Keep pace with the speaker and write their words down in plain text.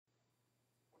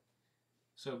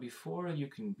So before you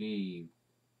can be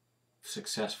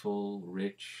successful,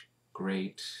 rich,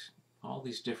 great, all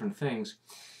these different things,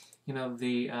 you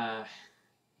got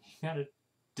to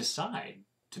decide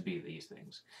to be these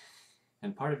things.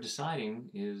 And part of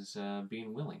deciding is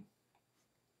being willing.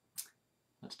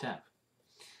 Let's tap.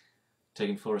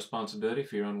 Taking full responsibility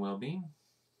for your own well-being.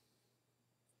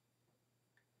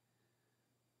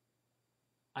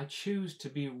 I choose to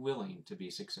be willing to be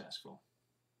successful.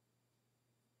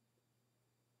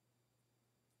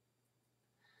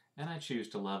 And I choose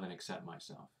to love and accept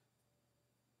myself.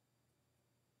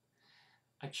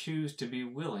 I choose to be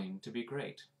willing to be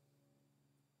great.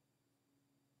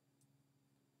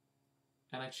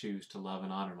 And I choose to love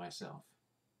and honor myself.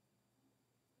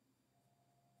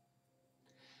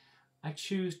 I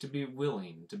choose to be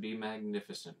willing to be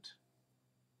magnificent.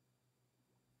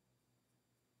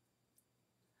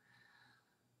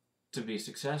 To be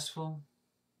successful.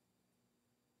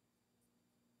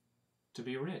 To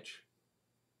be rich.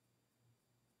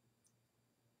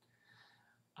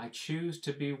 I choose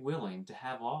to be willing to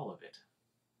have all of it.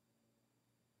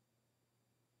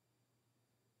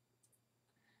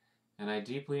 And I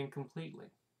deeply and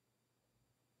completely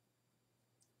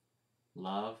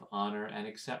love, honor, and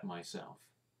accept myself.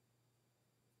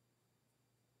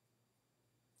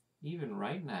 Even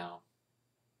right now.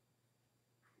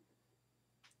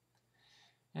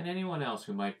 And anyone else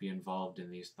who might be involved in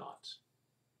these thoughts.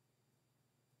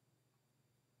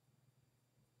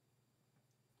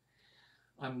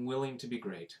 I'm willing to be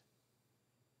great.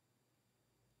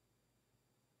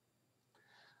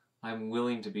 I'm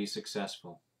willing to be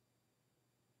successful.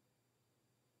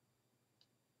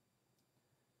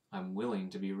 I'm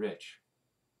willing to be rich.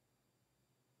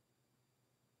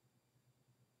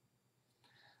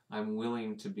 I'm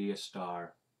willing to be a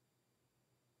star.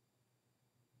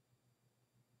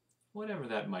 Whatever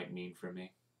that might mean for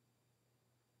me.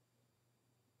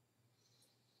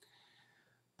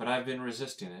 But I've been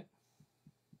resisting it.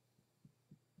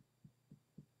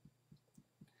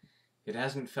 It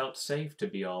hasn't felt safe to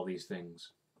be all these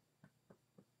things.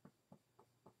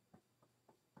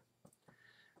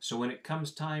 So when it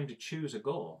comes time to choose a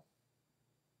goal,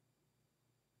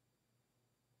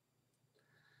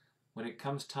 when it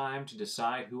comes time to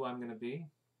decide who I'm going to be,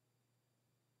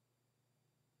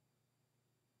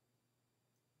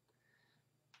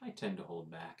 I tend to hold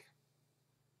back.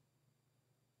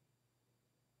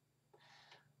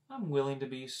 I'm willing to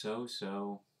be so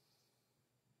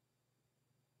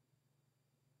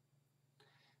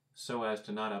as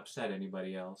to not upset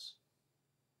anybody else.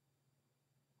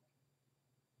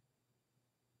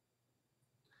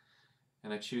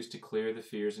 And I choose to clear the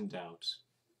fears and doubts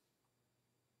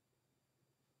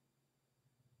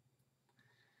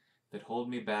that hold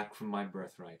me back from my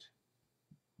birthright.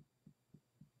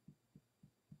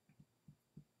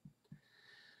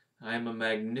 I am a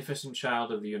magnificent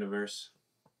child of the universe.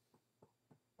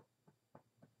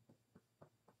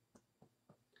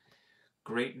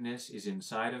 Greatness is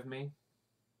inside of me.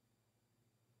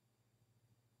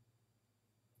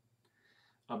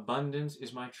 Abundance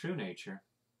is my true nature.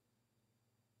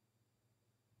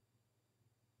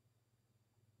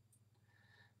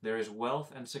 There is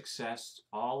wealth and success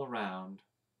all around.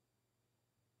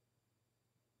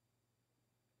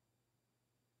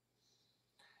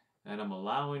 And I'm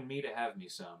allowing me to have me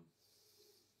some.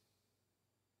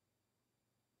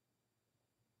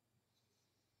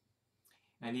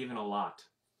 And even a lot.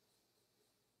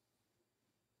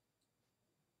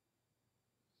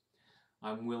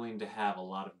 I'm willing to have a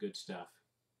lot of good stuff.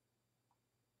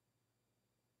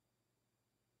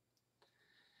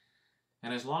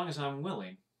 And as long as I'm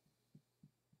willing,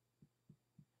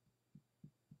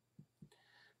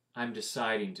 I'm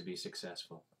deciding to be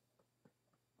successful.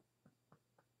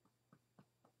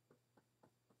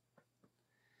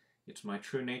 It's my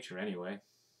true nature anyway.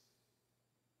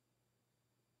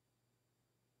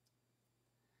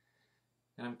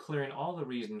 And I'm clearing all the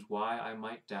reasons why I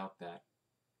might doubt that.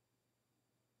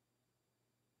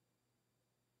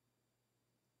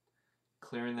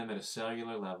 Clearing them at a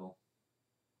cellular level.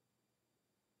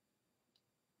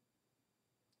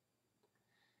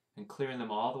 And clearing them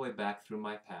all the way back through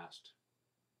my past.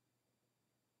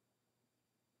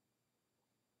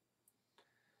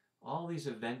 All these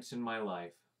events in my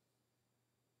life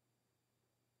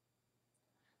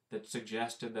that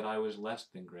suggested that I was less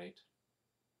than great.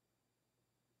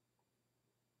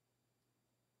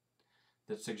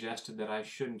 That suggested that I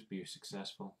shouldn't be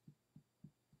successful.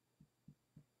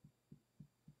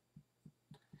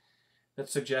 That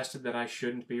suggested that I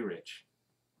shouldn't be rich.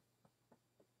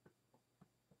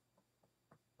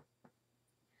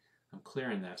 I'm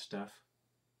clearing that stuff.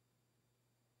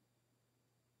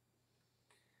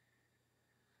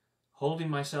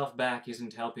 Holding myself back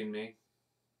isn't helping me.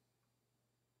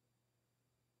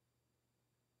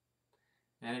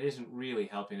 And it isn't really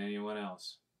helping anyone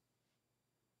else.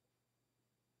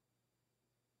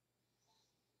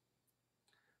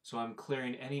 So I'm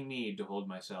clearing any need to hold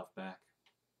myself back.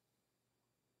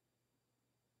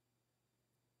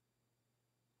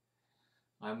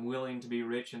 I'm willing to be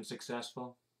rich and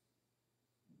successful.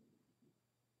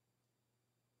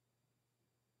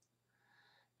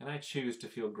 And I choose to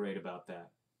feel great about that.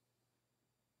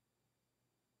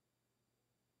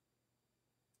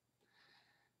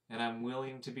 And I'm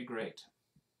willing to be great.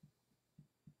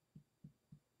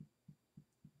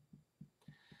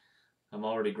 I'm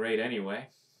already great anyway.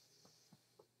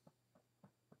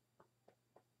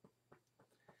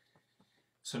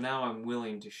 So now I'm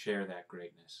willing to share that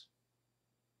greatness.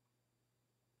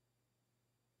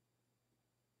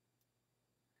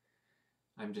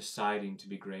 I'm deciding to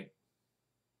be great.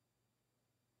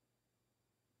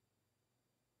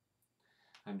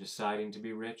 I'm deciding to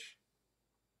be rich.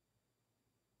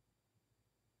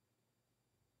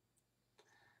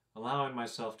 Allowing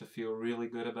myself to feel really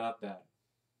good about that.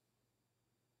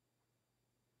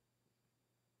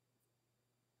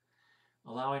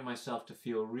 Allowing myself to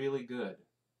feel really good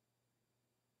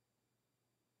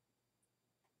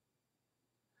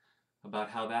about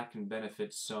how that can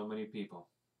benefit so many people.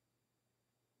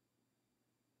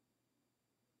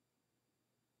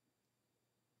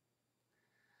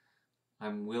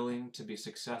 I'm willing to be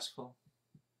successful.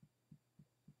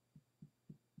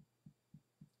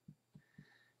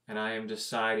 And I am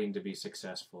deciding to be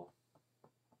successful.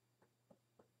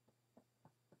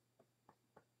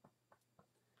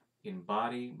 In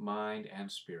body, mind,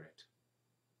 and spirit.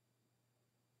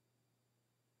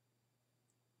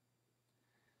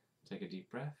 Take a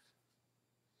deep breath.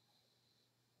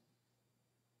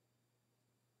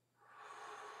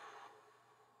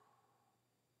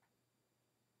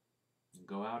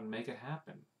 Go out and make it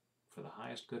happen for the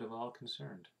highest good of all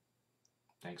concerned.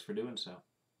 Thanks for doing so.